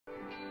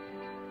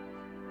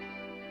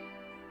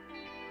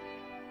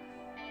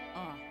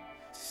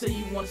say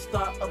you want to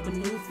start up a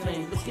new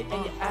thing. Look it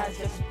in your eyes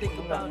just to think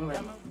about it.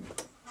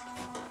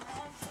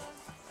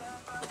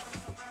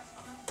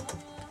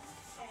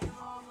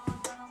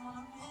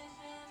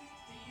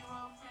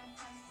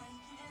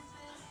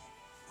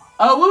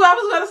 Oh, I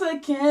was gonna say,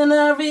 can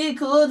I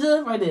record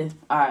you? Right there.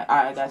 Alright,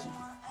 I got you.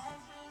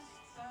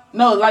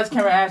 No, lights,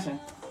 camera, action.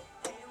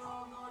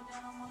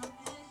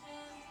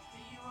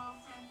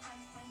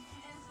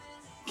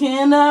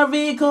 Can I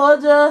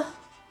record ya?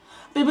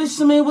 Baby,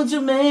 show me what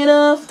you made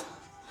of.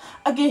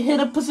 I can hear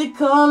the pussy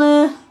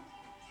calling.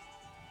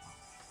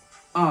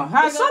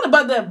 It's something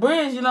about that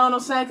bridge, you know what I'm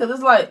saying? Cause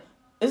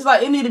it's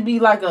like it need to be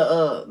like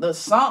the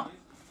song.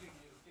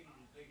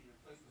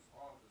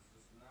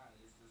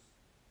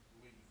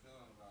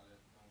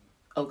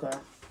 Okay.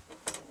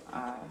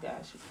 I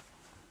got you.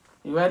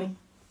 You ready?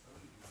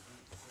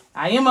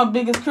 I am my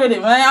biggest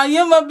critic, man. I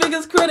am my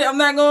biggest critic. I'm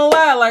not gonna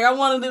lie. Like, I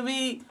wanted to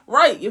be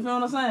right. You feel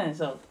what I'm saying?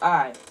 So,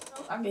 alright.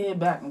 I can head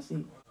back and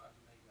see.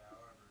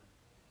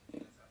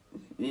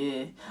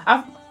 Yeah.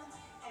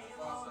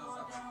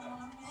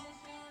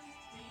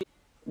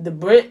 The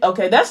Brit.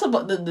 Okay, that's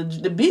about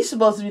the beat's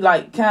supposed to be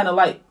like kind of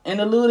like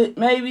interluded,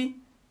 maybe,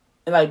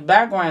 and like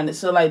backgrounded,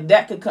 so like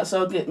that could come,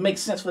 so it could make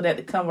sense for that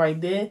to come right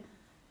there.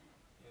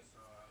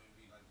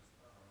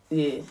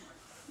 Yeah.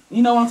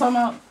 You know what I'm talking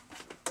about?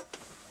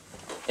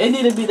 It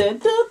need to be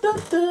that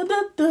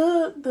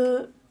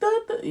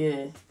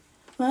yeah.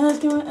 Let's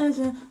give an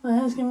action.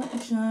 Let's give an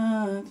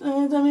action.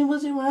 Tell me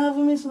what you want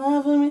for me,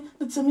 slide for me.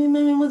 Tell me,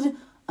 maybe what you.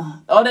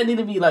 All that need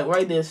to be like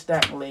right there,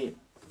 stacked later.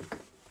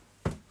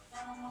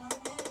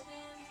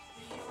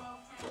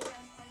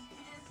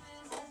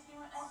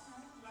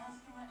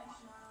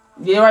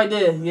 Yeah, right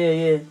there.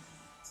 Yeah.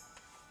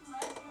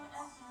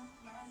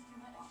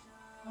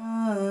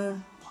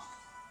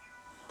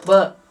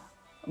 But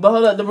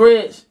hold up, the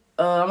bridge.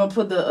 I'm gonna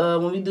put the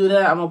when we do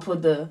that, I'm gonna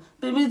put the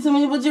baby to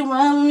me, but you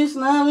ride with me,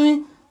 slide with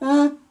me,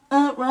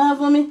 ride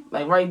for me,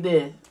 like right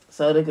there,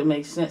 so they could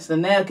make sense. So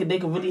now they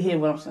can really hear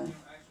what I'm saying.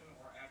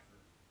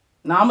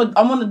 Now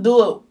I want to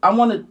do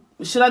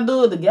it. Should I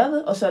do it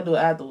together or should I do it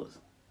afterwards?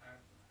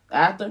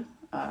 After?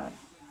 Alright.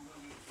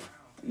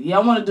 Yeah,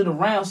 I want to do the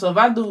round. So if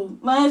I do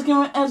lights,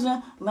 camera,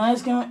 action,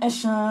 lights, camera,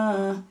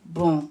 action,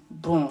 boom,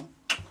 boom.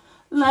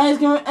 Lights,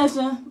 camera,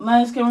 action,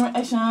 lights, camera,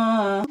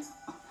 action.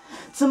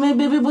 Tell me,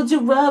 baby, would you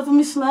ride for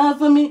me, slide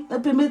for me?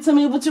 Baby, tell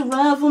me, would you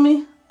ride for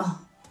me?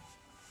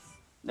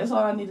 That's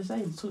all I need to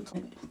say.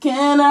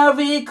 Can I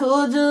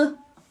record you?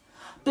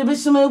 Baby,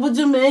 show me what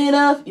you made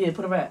of. Yeah,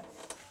 put it back.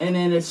 And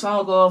then the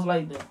song go off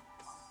like that.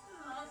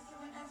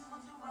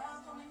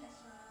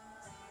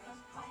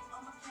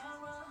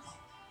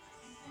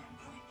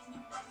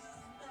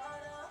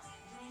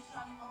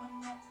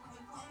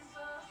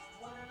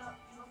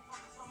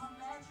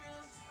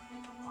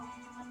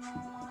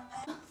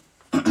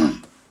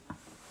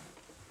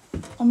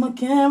 On my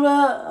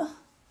camera,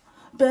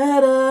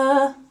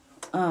 better.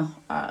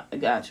 I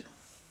got you.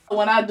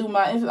 When I do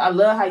my, I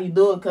love how you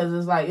do it because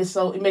it's like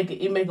it make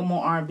it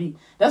more R&B.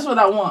 That's what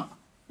I want.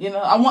 You know,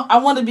 I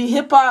want to be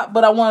hip hop,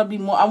 but I want to be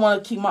more. I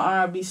want to keep my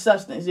R&B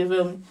substance. You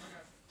feel me?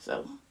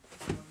 So,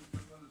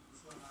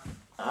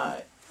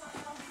 alright.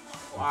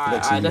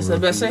 Alright, that's the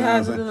best. Say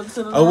hi to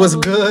the oh, what's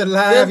good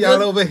live?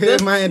 Y'all over here,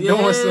 man,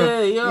 doing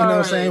some, you know what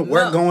I'm saying?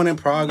 Work going in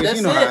progress.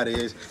 You know how it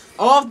is.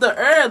 Off the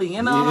early,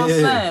 you know what I'm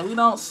saying? We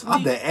don't sleep.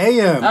 Off the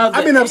AM.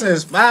 I've been up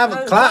since 5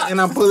 o'clock and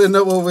I'm pulling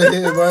up over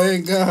here,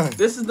 boy. God.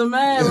 This is the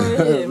man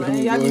right here, man.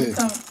 Y'all need to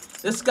come.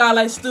 This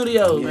Skylight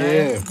Studio,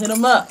 man. Hit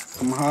him up.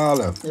 Come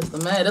holler. That's the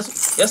man.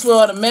 That's where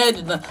all the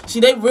magic done.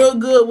 See, they real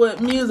good with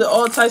music,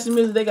 all types of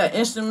music. They got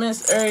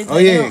instruments, everything. Oh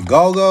yeah,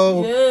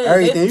 go-go,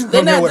 everything. You can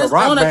come here with a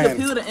rock band. They're not just on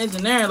the computer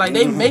engineering. Like,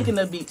 they making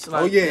the beats.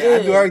 Like, oh yeah,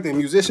 I do everything.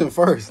 Musician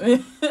first.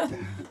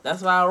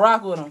 That's why I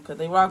rock with them, because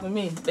they rock with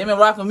me. They been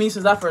rocking with me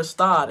since I first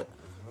started.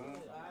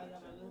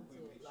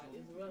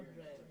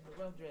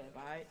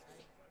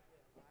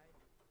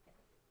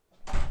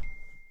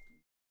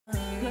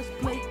 Let's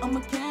play on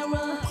my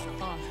camera.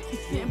 You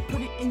sitting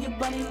pretty in your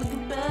body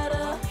looking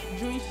better.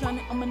 Jewelry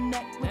shining on my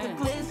neck with the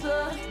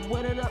glazer.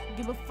 Wet it up,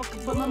 give a fuck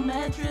about my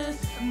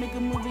mattress. Make a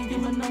movie,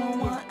 give me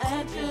 #1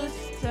 actress.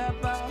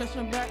 Tap out, scratch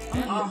my back.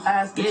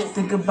 Eyes get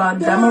think about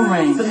diamond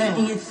rings. Feeling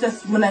in your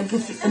chest when I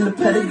get you in the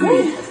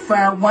pedigree.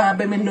 Fried wine,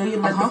 baby, know you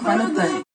like the final thing.